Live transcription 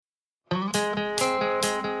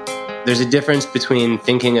There's a difference between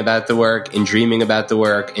thinking about the work and dreaming about the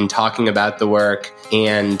work and talking about the work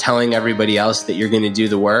and telling everybody else that you're going to do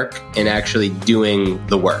the work and actually doing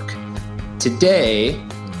the work. Today,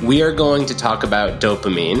 we are going to talk about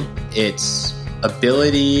dopamine, its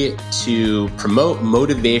ability to promote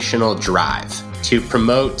motivational drive, to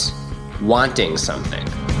promote wanting something.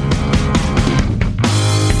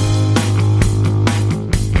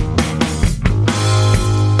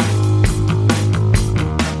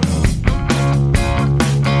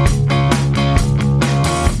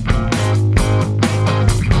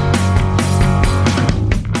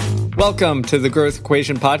 Welcome to the Growth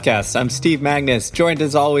Equation Podcast. I'm Steve Magnus, joined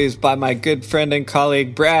as always by my good friend and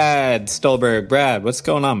colleague, Brad Stolberg. Brad, what's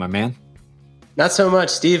going on, my man? Not so much,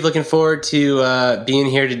 Steve. Looking forward to being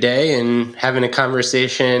here today and having a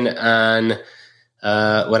conversation on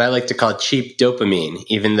what I like to call cheap dopamine,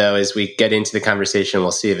 even though as we get into the conversation,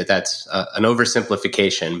 we'll see if that's an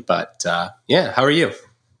oversimplification. But yeah, how are you?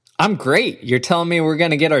 I'm great. You're telling me we're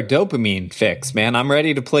going to get our dopamine fix, man. I'm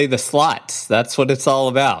ready to play the slots. That's what it's all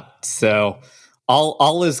about. So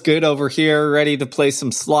all is good over here, ready to play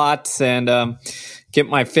some slots and get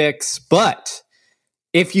my fix. But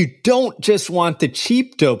if you don't just want the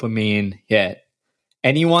cheap dopamine hit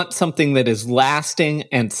and you want something that is lasting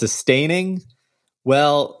and sustaining,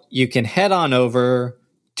 well, you can head on over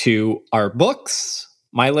to our books.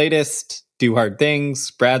 My latest, Do Hard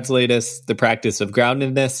Things, Brad's latest, The Practice of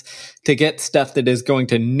Groundedness, to get stuff that is going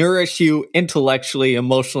to nourish you intellectually,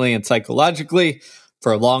 emotionally, and psychologically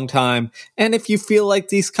for a long time. And if you feel like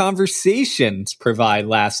these conversations provide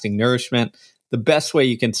lasting nourishment, the best way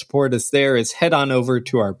you can support us there is head on over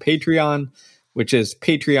to our Patreon, which is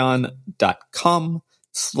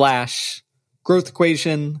patreon.com/growth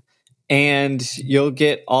equation. And you'll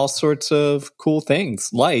get all sorts of cool things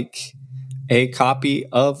like a copy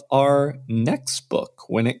of our next book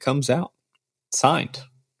when it comes out, signed.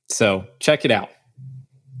 So check it out.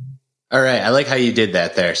 All right. I like how you did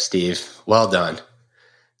that there, Steve. Well done.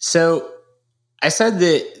 So I said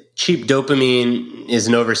that cheap dopamine is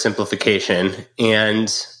an oversimplification,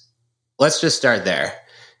 and let's just start there.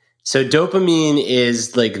 So dopamine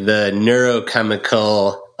is like the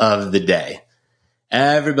neurochemical of the day.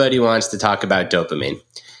 Everybody wants to talk about dopamine.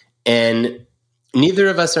 And neither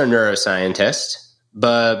of us are neuroscientists,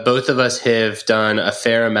 but both of us have done a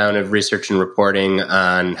fair amount of research and reporting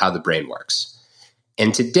on how the brain works.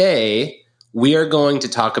 And today, we are going to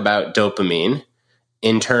talk about dopamine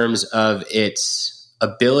in terms of its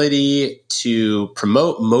ability to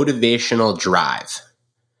promote motivational drive,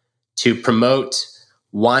 to promote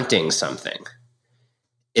wanting something.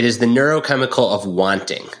 It is the neurochemical of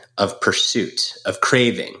wanting, of pursuit, of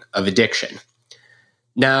craving, of addiction.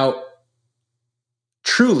 Now,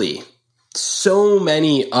 truly, so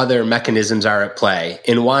many other mechanisms are at play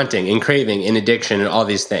in wanting, in craving, in addiction, and all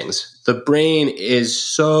these things. The brain is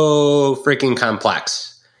so freaking complex.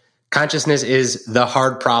 Consciousness is the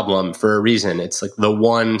hard problem for a reason. It's like the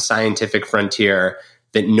one scientific frontier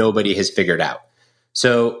that nobody has figured out.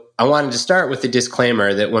 So I wanted to start with the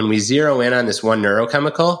disclaimer that when we zero in on this one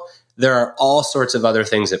neurochemical, there are all sorts of other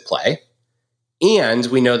things at play. And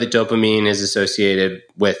we know that dopamine is associated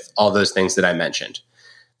with all those things that I mentioned.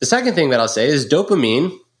 The second thing that I'll say is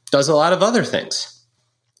dopamine does a lot of other things.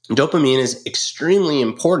 Dopamine is extremely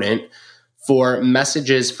important for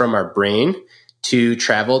messages from our brain to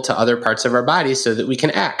travel to other parts of our body so that we can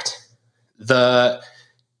act. The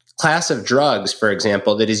class of drugs, for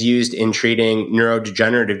example, that is used in treating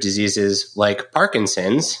neurodegenerative diseases like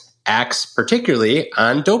Parkinson's acts particularly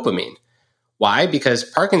on dopamine. Why? Because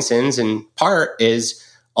Parkinson's, in part, is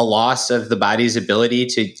a loss of the body's ability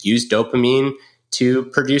to use dopamine to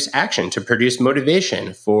produce action, to produce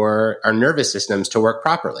motivation for our nervous systems to work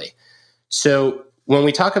properly. So when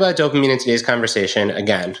we talk about dopamine in today's conversation,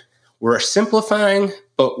 again, we're simplifying,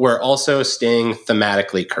 but we're also staying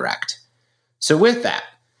thematically correct. So with that,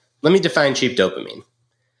 let me define cheap dopamine.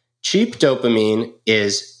 Cheap dopamine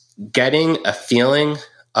is getting a feeling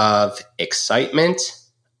of excitement,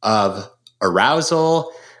 of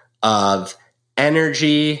arousal, of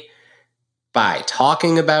energy by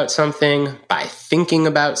talking about something, by thinking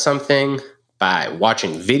about something, by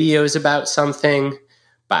watching videos about something,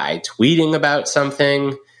 by tweeting about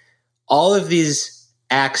something. All of these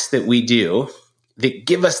acts that we do that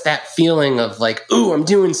give us that feeling of like, ooh, I'm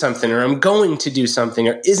doing something, or I'm going to do something,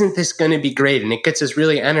 or isn't this going to be great? And it gets us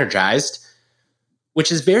really energized,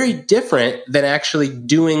 which is very different than actually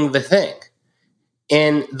doing the thing.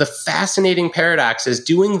 And the fascinating paradox is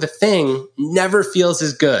doing the thing never feels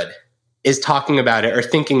as good as talking about it or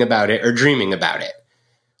thinking about it or dreaming about it.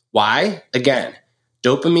 Why? Again,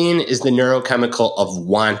 Dopamine is the neurochemical of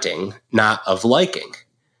wanting, not of liking.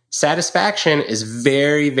 Satisfaction is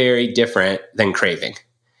very, very different than craving.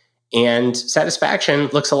 And satisfaction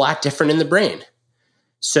looks a lot different in the brain.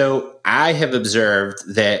 So I have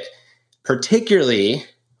observed that particularly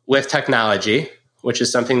with technology, which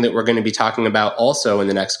is something that we're going to be talking about also in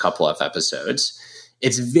the next couple of episodes,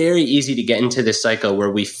 it's very easy to get into this cycle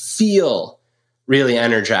where we feel really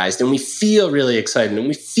energized and we feel really excited and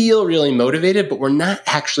we feel really motivated, but we're not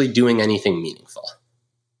actually doing anything meaningful.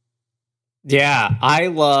 Yeah, I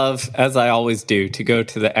love, as I always do, to go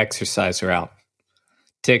to the exercise route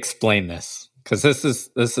to explain this, because this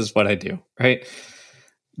is what I do, right?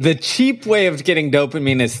 The cheap way of getting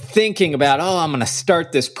dopamine is thinking about, oh, I'm going to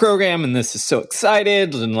start this program and this is so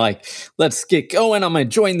excited and like, let's get going. I'm going to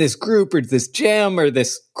join this group or this gym or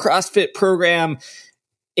this CrossFit program.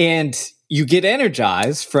 And you get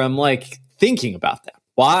energized from like thinking about that.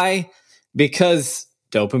 Why? Because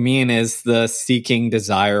dopamine is the seeking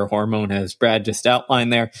desire hormone, as Brad just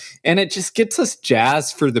outlined there. And it just gets us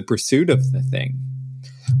jazzed for the pursuit of the thing.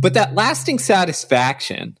 But that lasting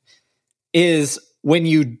satisfaction is when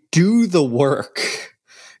you do the work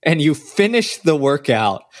and you finish the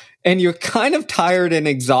workout and you're kind of tired and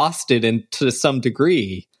exhausted and to some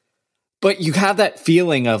degree, but you have that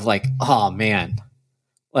feeling of like, oh man,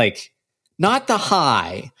 like not the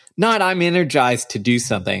high, not I'm energized to do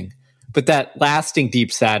something, but that lasting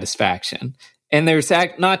deep satisfaction. And there's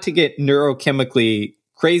not to get neurochemically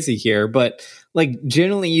crazy here, but like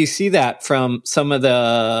generally you see that from some of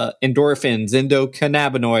the endorphins,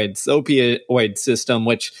 endocannabinoids, opioid system,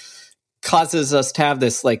 which causes us to have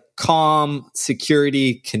this like calm,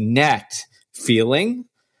 security, connect feeling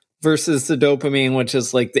versus the dopamine, which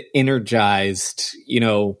is like the energized,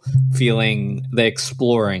 feeling, the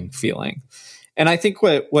exploring feeling. And I think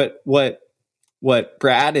what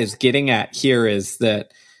Brad is getting at here is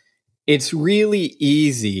that it's really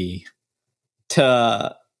easy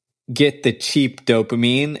to get the cheap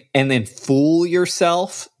dopamine and then fool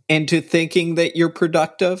yourself into thinking that you're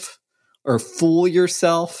productive or fool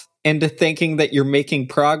yourself into thinking that you're making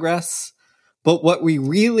progress. But what we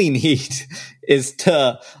really need is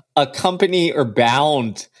to accompany or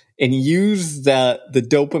bound and use the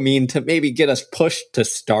dopamine to maybe get us pushed to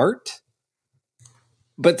start,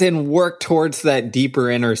 but then work towards that deeper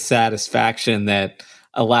inner satisfaction that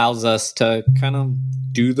allows us to kind of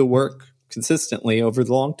do the work consistently over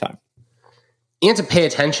the long time. And to pay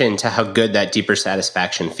attention to how good that deeper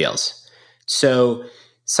satisfaction feels. So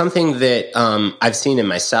something that I've seen in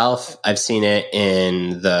myself, I've seen it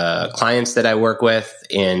in the clients that I work with,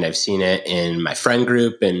 and I've seen it in my friend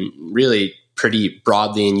group, and really pretty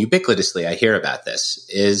broadly and ubiquitously I hear about this,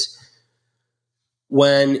 is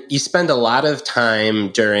when you spend a lot of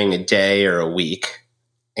time during a day or a week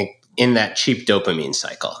in that cheap dopamine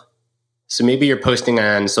cycle. So maybe you're posting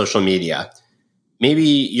on social media. Maybe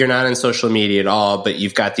you're not on social media at all, but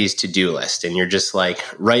you've got these to-do lists and you're just like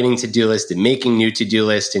writing to-do lists and making new to-do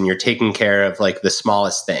lists and you're taking care of like the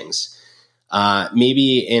smallest things.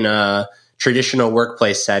 Maybe in a traditional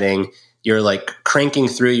workplace setting, you're like cranking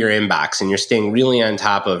through your inbox and you're staying really on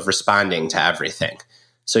top of responding to everything.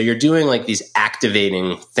 So you're doing like these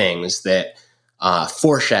activating things that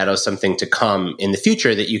foreshadow something to come in the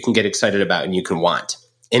future that you can get excited about and you can want.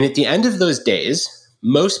 And at the end of those days,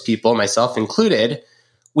 most people, myself included,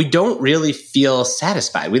 we don't really feel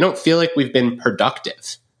satisfied. We don't feel like we've been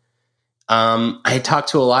productive. I talked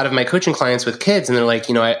to a lot of my coaching clients with kids, and they're like,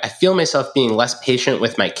 I feel myself being less patient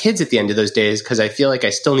with my kids at the end of those days because I feel like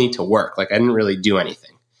I still need to work. Like I didn't really do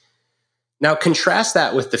anything. Now, contrast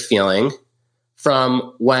that with the feeling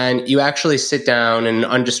from when you actually sit down in an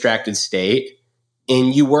undistracted state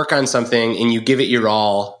and you work on something and you give it your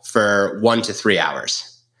all for 1 to 3 hours.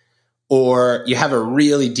 Or you have a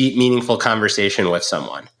really deep, meaningful conversation with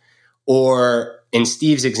someone. Or in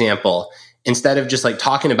Steve's example, instead of just like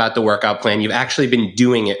talking about the workout plan, you've actually been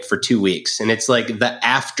doing it for 2 weeks. And it's like the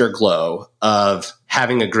afterglow of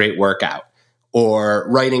having a great workout or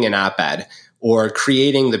writing an op-ed or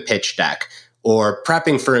creating the pitch deck or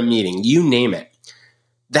prepping for a meeting, you name it.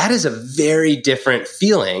 That is a very different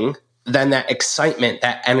feeling than that excitement,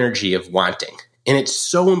 that energy of wanting. And it's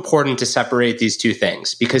so important to separate these two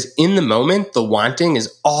things because in the moment, the wanting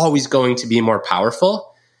is always going to be more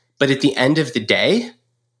powerful. But at the end of the day,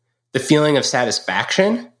 the feeling of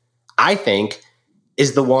satisfaction, I think,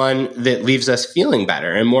 is the one that leaves us feeling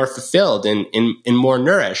better and more fulfilled and more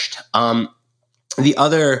nourished. The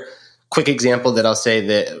other quick example that I'll say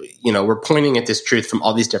that, we're pointing at this truth from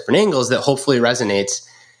all these different angles that hopefully resonates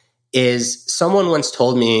is someone once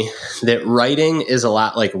told me that writing is a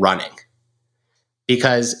lot like running.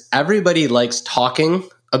 because everybody likes talking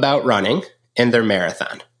about running and their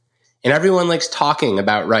marathon. And everyone likes talking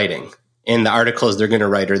about writing and the articles they're going to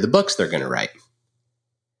write or the books they're going to write.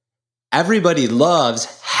 Everybody loves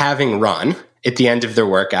having run at the end of their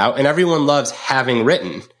workout, and everyone loves having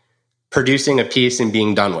written, producing a piece and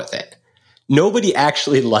being done with it. Nobody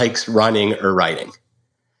actually likes running or writing.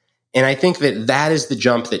 And I think that that is the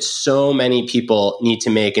jump that so many people need to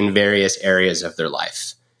make in various areas of their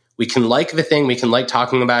life. We can like the thing, we can like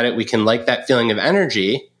talking about it, we can like that feeling of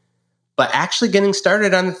energy, but actually getting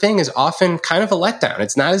started on the thing is often kind of a letdown.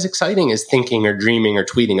 It's not as exciting as thinking or dreaming or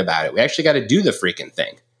tweeting about it. We actually got to do the freaking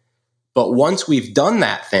thing. But once we've done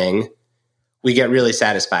that thing, we get really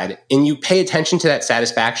satisfied. And you pay attention to that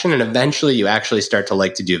satisfaction, and eventually you actually start to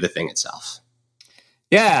like to do the thing itself.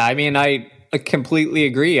 Yeah, I mean, I completely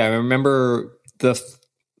agree. I remember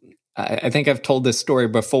I think I've told this story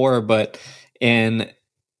before, but in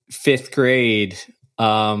 5th grade,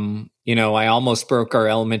 I almost broke our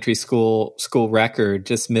elementary school record,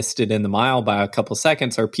 just missed it in the mile by a couple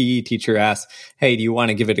seconds. Our PE teacher asked, "Hey, do you want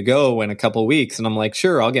to give it a go in a couple weeks?" And I'm like,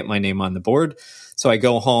 "Sure, I'll get my name on the board." So I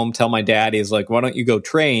go home, tell my dad, he's like, "Why don't you go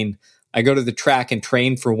train?" I go to the track and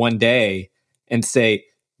train for one day and say,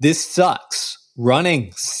 "This sucks.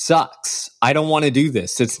 Running sucks. I don't want to do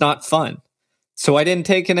this. It's not fun." So I didn't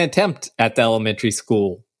take an attempt at the elementary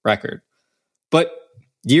school record. But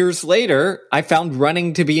years later, I found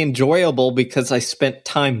running to be enjoyable because I spent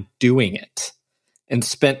time doing it and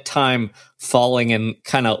spent time falling in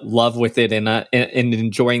kind of love with it and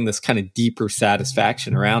enjoying this kind of deeper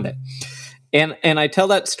satisfaction around it. And I tell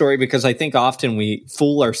that story because I think often we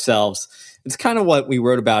fool ourselves. It's kind of what we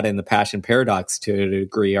wrote about in The Passion Paradox to a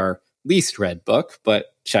degree, our least read book, but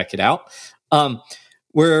check it out.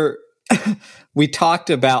 Where we talked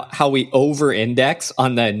about how we over-index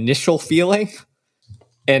on the initial feeling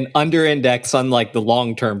and under-index on like the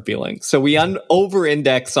long-term feeling. So we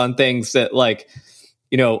over-index on things that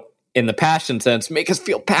in the passion sense, make us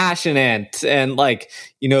feel passionate and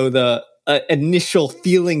the initial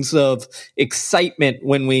feelings of excitement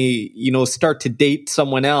when we, start to date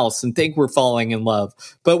someone else and think we're falling in love.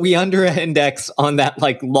 But we under-index on that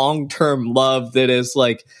long-term love that is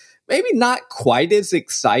maybe not quite as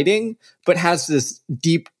exciting, but has this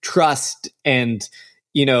deep trust and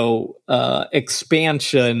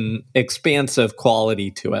expansive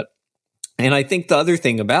quality to it. And I think the other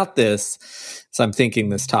thing about this, as I'm thinking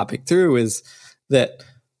this topic through, is that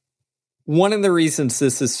one of the reasons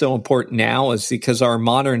this is so important now is because our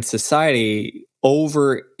modern society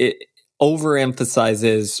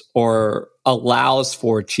overemphasizes or allows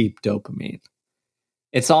for cheap dopamine.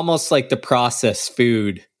 It's almost like the processed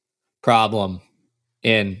food problem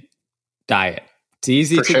in diet. It's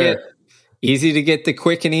easy to get the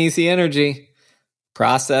quick and easy energy.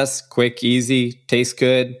 Processed, quick, easy, tastes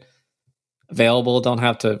good, available, don't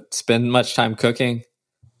have to spend much time cooking.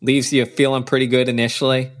 Leaves you feeling pretty good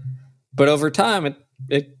initially. But over time,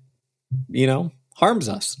 it harms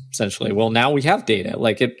us, essentially. Well, now we have data.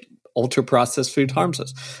 Ultra-processed food harms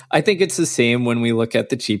us. I think it's the same when we look at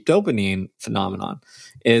the cheap dopamine phenomenon.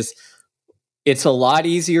 It's a lot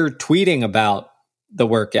easier tweeting about the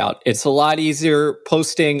workout. It's a lot easier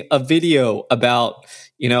posting a video about,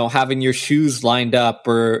 having your shoes lined up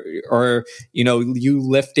or you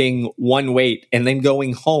lifting one weight and then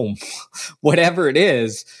going home, whatever it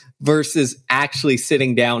is, versus actually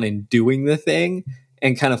sitting down and doing the thing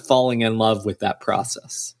and kind of falling in love with that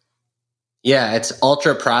process. Yeah, it's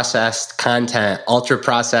ultra-processed content,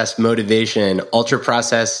 ultra-processed motivation,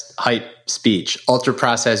 ultra-processed hype speech,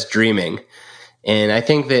 ultra-processed dreaming. And I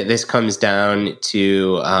think that this comes down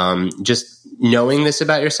to just knowing this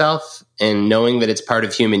about yourself and knowing that it's part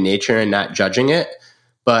of human nature and not judging it,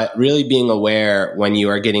 but really being aware when you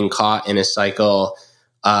are getting caught in a cycle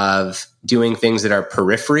of doing things that are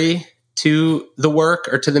periphery to the work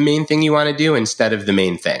or to the main thing you want to do instead of the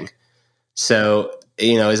main thing. So,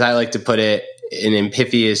 as I like to put it in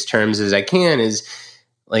pithiest terms as I can, is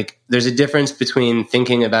there's a difference between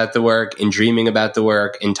thinking about the work and dreaming about the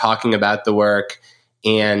work and talking about the work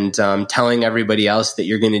and telling everybody else that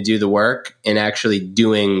you're going to do the work and actually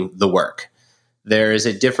doing the work. There is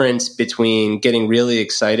a difference between getting really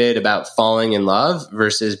excited about falling in love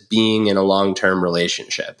versus being in a long-term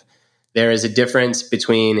relationship. There is a difference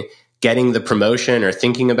between getting the promotion or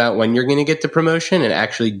thinking about when you're going to get the promotion and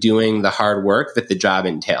actually doing the hard work that the job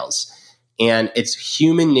entails. And it's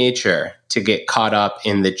human nature to get caught up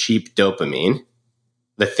in the cheap dopamine,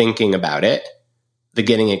 the thinking about it, the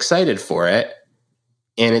getting excited for it.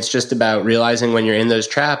 And it's just about realizing when you're in those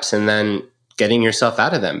traps and then getting yourself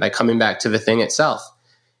out of them by coming back to the thing itself.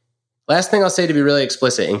 Last thing I'll say to be really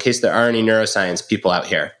explicit, in case there are any neuroscience people out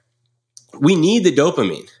here, we need the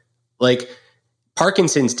dopamine. Like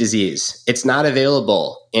Parkinson's disease, it's not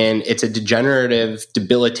available and it's a degenerative,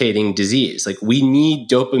 debilitating disease. Like we need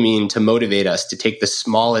dopamine to motivate us to take the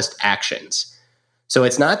smallest actions. So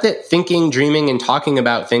it's not that thinking, dreaming, and talking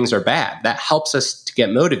about things are bad. That helps us to get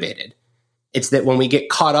motivated. It's that when we get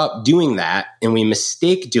caught up doing that and we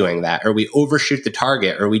mistake doing that, or we overshoot the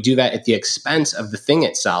target, or we do that at the expense of the thing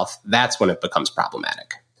itself, that's when it becomes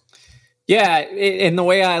problematic. Yeah, and the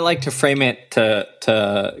way I like to frame it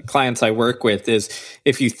to clients I work with is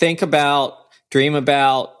if you think about, dream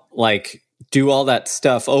about, like do all that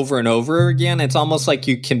stuff over and over again, it's almost like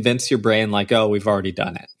you convince your brain like, oh, we've already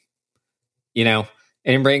done it. You know,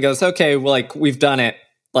 and your brain goes, okay, well, like we've done it.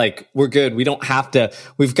 Like we're good. We don't have to,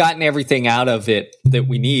 we've gotten everything out of it that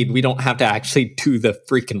we need. We don't have to actually do the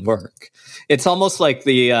freaking work. It's almost like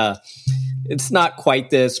it's not quite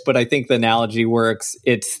this, but I think the analogy works.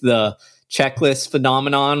 It's the checklist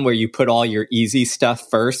phenomenon where you put all your easy stuff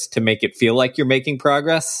first to make it feel like you're making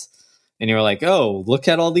progress. And you're like, oh, look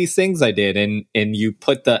at all these things I did. And you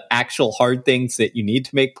put the actual hard things that you need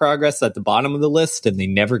to make progress at the bottom of the list and they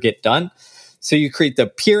never get done. So you create the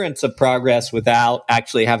appearance of progress without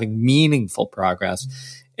actually having meaningful progress.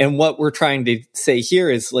 And what we're trying to say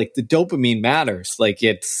here is like the dopamine matters. Like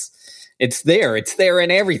it's there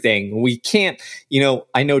in everything. We can't,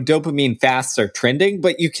 I know dopamine fasts are trending,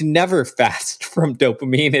 but you can never fast from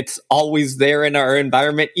dopamine. It's always there in our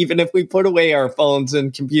environment, even if we put away our phones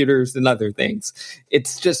and computers and other things.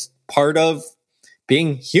 It's just part of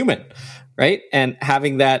being human, right? And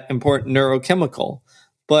having that important neurochemical.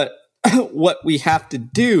 But what we have to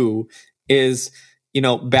do is,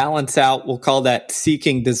 balance out, we'll call that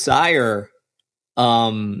seeking desire,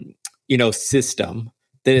 system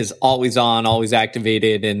that is always on, always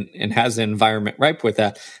activated and has an environment ripe with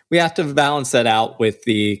that. We have to balance that out with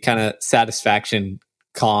the kind of satisfaction,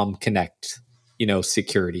 calm, connect,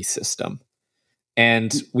 security system.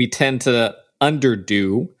 And we tend to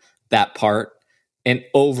underdo that part and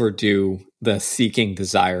overdo the seeking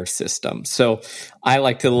desire system. So I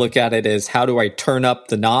like to look at it as how do I turn up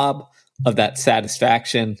the knob of that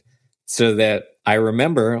satisfaction so that I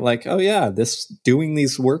remember like, oh yeah, doing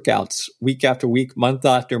these workouts week after week, month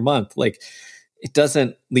after month, like it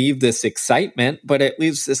doesn't leave this excitement, but it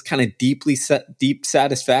leaves this kind of deep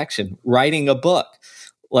satisfaction. Writing a book,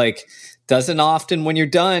 like doesn't often when you're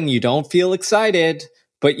done, you don't feel excited,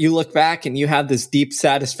 but you look back and you have this deep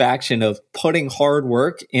satisfaction of putting hard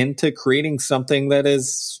work into creating something that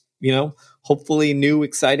is, hopefully new,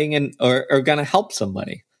 exciting, and or going to help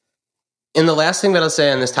somebody. And the last thing that I'll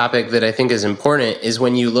say on this topic that I think is important is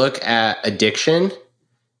when you look at addiction,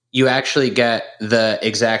 you actually get the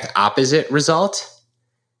exact opposite result.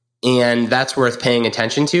 And that's worth paying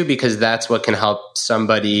attention to because that's what can help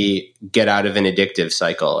somebody get out of an addictive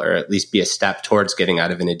cycle, or at least be a step towards getting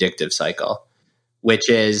out of an addictive cycle, which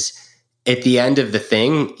is at the end of the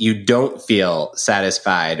thing, you don't feel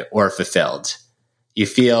satisfied or fulfilled. You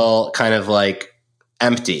feel kind of like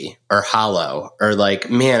empty or hollow or like,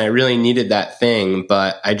 man, I really needed that thing,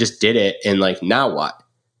 but I just did it. And like, now what?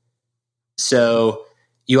 So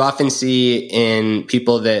you often see in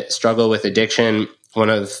people that struggle with addiction,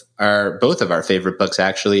 both of our favorite books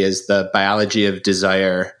actually is The Biology of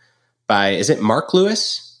Desire by, is it Mark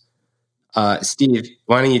Lewis? Steve,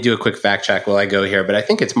 why don't you do a quick fact check while I go here? But I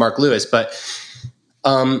think it's Mark Lewis, but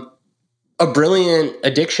a brilliant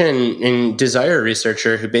addiction and desire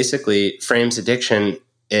researcher who basically frames addiction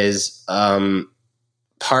as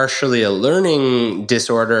partially a learning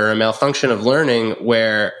disorder or a malfunction of learning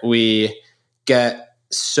where we get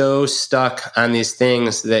so stuck on these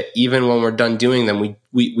things that even when we're done doing them,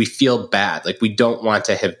 we feel bad, like we don't want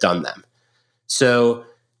to have done them. So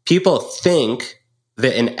people think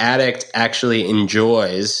that an addict actually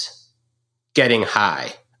enjoys getting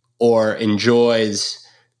high or enjoys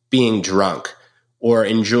being drunk or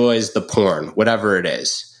enjoys the porn, whatever it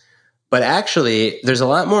is. But actually, there's a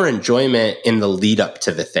lot more enjoyment in the lead up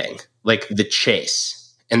to the thing, like the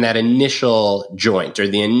chase and that initial joint or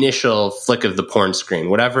the initial flick of the porn screen,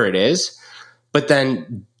 whatever it is. But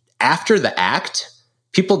then after the act,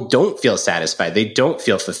 people don't feel satisfied. They don't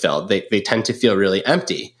feel fulfilled. They tend to feel really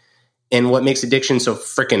empty. And what makes addiction so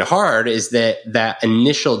freaking hard is that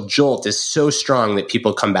initial jolt is so strong that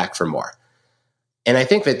people come back for more. And I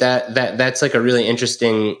think that's like a really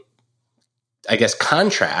interesting, I guess,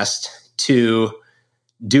 contrast to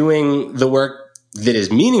doing the work that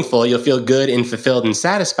is meaningful. You'll feel good and fulfilled and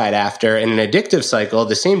satisfied after. In an addictive cycle,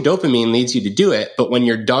 the same dopamine leads you to do it. But when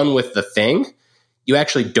you're done with the thing, you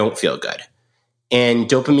actually don't feel good. And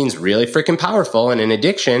dopamine's really freaking powerful. And in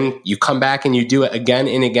addiction, you come back and you do it again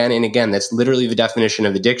and again and again. That's literally the definition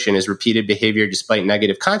of addiction, is repeated behavior despite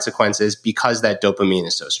negative consequences, because that dopamine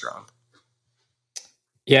is so strong.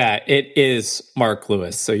 Yeah, it is Mark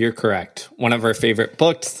Lewis. So you're correct. One of our favorite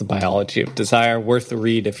books, The Biology of Desire, worth a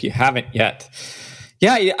read if you haven't yet.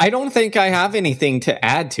 Yeah, I don't think I have anything to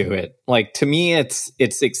add to it. Like, to me,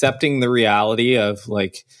 it's accepting the reality of,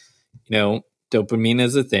 like, dopamine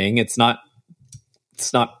is a thing. It's not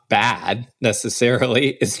bad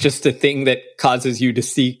necessarily. It's just a thing that causes you to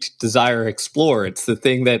seek, desire, explore. It's the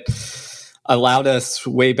thing that allowed us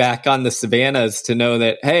way back on the savannas to know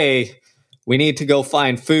that, hey, we need to go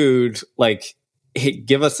find food. Like,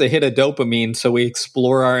 give us a hit of dopamine so we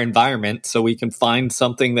explore our environment, so we can find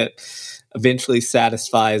something that eventually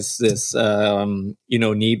satisfies this,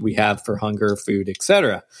 need we have for hunger, food,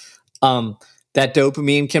 etc. That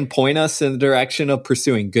dopamine can point us in the direction of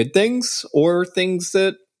pursuing good things or things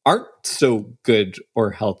that aren't so good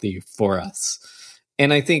or healthy for us.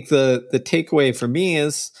 And I think the takeaway for me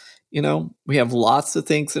is, we have lots of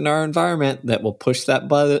things in our environment that will push that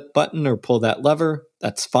button or pull that lever.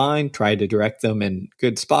 That's fine. Try to direct them in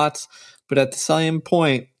good spots. But at the same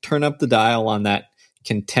point, turn up the dial on that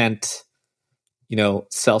content,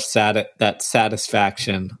 that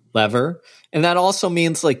satisfaction lever. And that also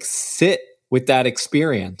means, like, sit with that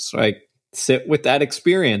experience, right? Sit with that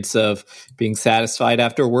experience of being satisfied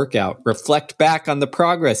after a workout. Reflect back on the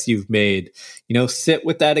progress you've made. Sit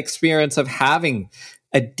with that experience of having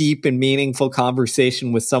a deep and meaningful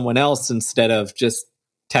conversation with someone else instead of just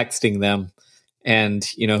texting them and,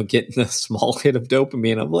 getting a small hit of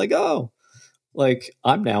dopamine. I'm like, oh, like,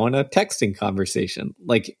 I'm now in a texting conversation.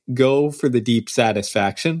 Like, go for the deep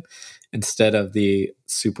satisfaction instead of the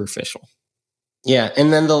superficial. Yeah.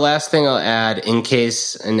 And then the last thing I'll add, in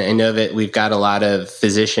case, and I know that we've got a lot of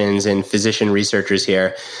physicians and physician researchers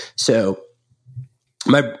here. So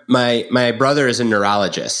my brother is a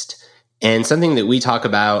neurologist, and something that we talk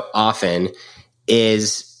about often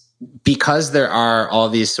is, because there are all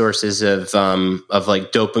these sources of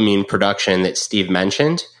like dopamine production that Steve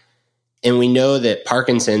mentioned, and we know that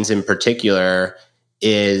Parkinson's in particular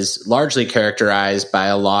is largely characterized by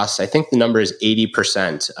a loss. I think the number is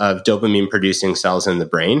 80% of dopamine producing cells in the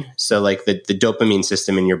brain. So, like, the dopamine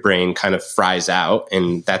system in your brain kind of fries out.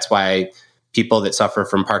 And that's why people that suffer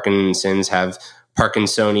from Parkinson's have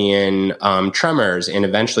Parkinsonian tremors and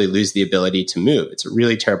eventually lose the ability to move. It's a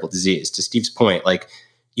really terrible disease. To Steve's point, like,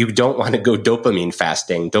 you don't want to go dopamine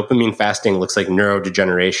fasting. Dopamine fasting looks like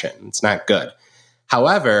neurodegeneration. It's not good.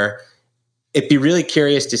 However, it'd be really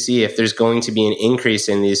curious to see if there's going to be an increase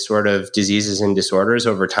in these sort of diseases and disorders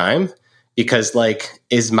over time, because, like,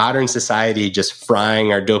 is modern society just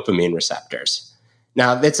frying our dopamine receptors?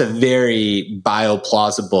 Now, that's a very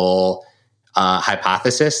bioplausible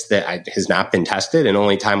hypothesis that has not been tested, and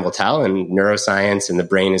only time will tell. And neuroscience and the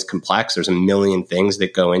brain is complex. There's a million things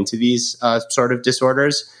that go into these sort of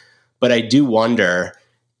disorders. But I do wonder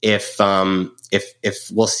if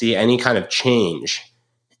we'll see any kind of change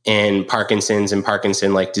in Parkinson's and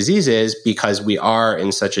Parkinson-like diseases, because we are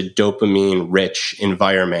in such a dopamine-rich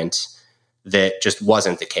environment that just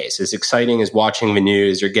wasn't the case. As exciting as watching the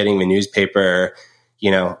news or getting the newspaper,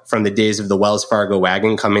 from the days of the Wells Fargo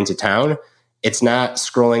wagon come into town, it's not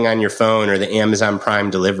scrolling on your phone or the Amazon Prime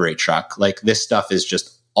delivery truck. Like, this stuff is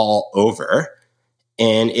just all over,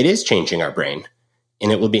 and it is changing our brain.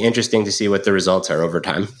 And it will be interesting to see what the results are over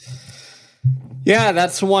time. Yeah,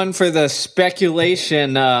 that's one for the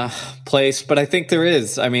speculation place, but I think there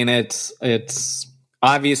is. I mean, it's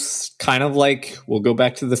obvious, kind of like, we'll go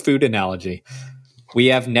back to the food analogy. We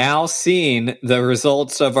have now seen the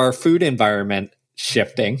results of our food environment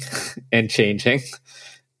shifting and changing,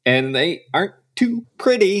 and they aren't too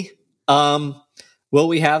pretty. Will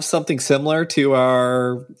we have something similar to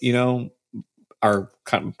our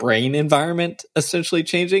kind of brain environment essentially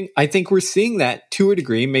changing? I think we're seeing that to a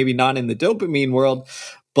degree, maybe not in the dopamine world,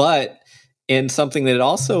 but in something that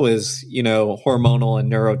also is, hormonal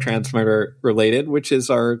and neurotransmitter related, which is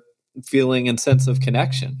our feeling and sense of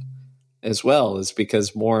connection as well, is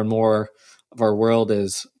because more and more of our world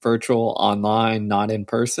is virtual, online, not in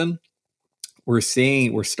person. We're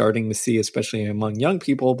starting to see, especially among young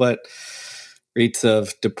people, but rates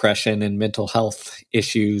of depression and mental health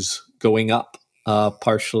issues going up,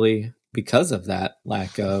 partially because of that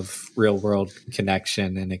lack of real world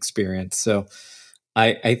connection and experience. So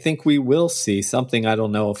I think we will see something. I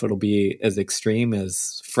don't know if it'll be as extreme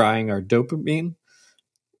as frying our dopamine,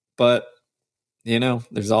 but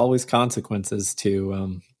there's always consequences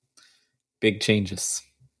to big changes.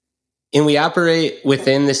 And we operate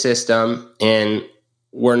within the system, and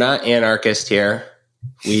we're not anarchists here.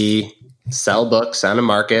 We sell books on a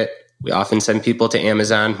market. We often send people to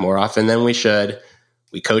Amazon more often than we should.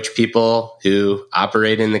 We coach people who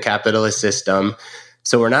operate in the capitalist system.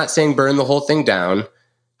 So we're not saying burn the whole thing down.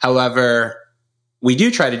 However, we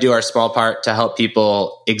do try to do our small part to help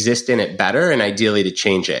people exist in it better and ideally to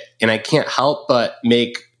change it. And I can't help but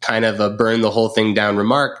make kind of a burn the whole thing down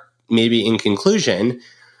remark, maybe in conclusion,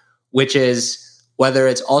 which is whether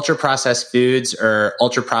it's ultra processed foods or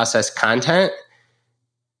ultra processed content,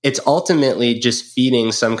 it's ultimately just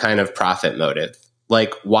feeding some kind of profit motive.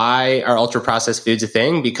 Like, why are ultra processed foods a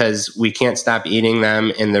thing? Because we can't stop eating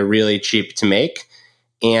them and they're really cheap to make.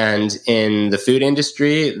 And in the food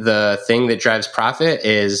industry, the thing that drives profit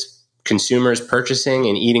is consumers purchasing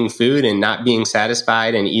and eating food and not being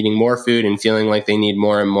satisfied and eating more food and feeling like they need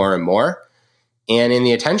more and more and more. And in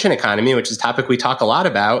the attention economy, which is a topic we talk a lot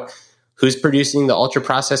about, who's producing the ultra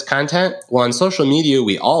processed content? Well, on social media,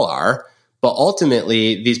 we all are. But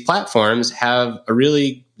ultimately, these platforms have a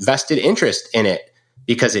really vested interest in it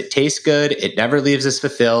because it tastes good. It never leaves us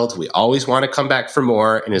fulfilled. We always want to come back for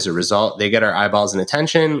more. And as a result, they get our eyeballs and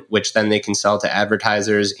attention, which then they can sell to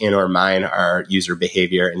advertisers and or mine our user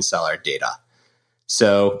behavior and sell our data.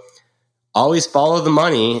 So always follow the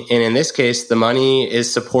money. And in this case, the money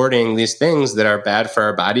is supporting these things that are bad for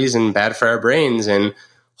our bodies and bad for our brains. And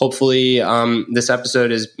hopefully this episode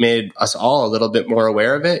has made us all a little bit more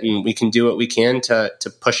aware of it, and we can do what we can to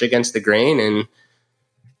push against the grain and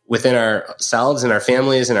within ourselves and our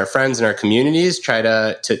families and our friends and our communities, try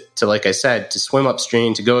to like I said, to swim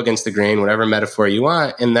upstream, to go against the grain, whatever metaphor you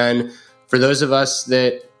want. And then for those of us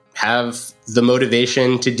that have the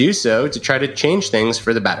motivation to do so, to try to change things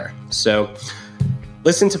for the better. So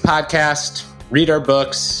listen to podcasts, read our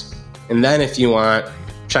books, and then if you want,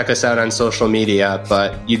 check us out on social media,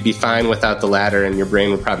 but you'd be fine without the latter and your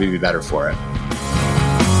brain would probably be better for it.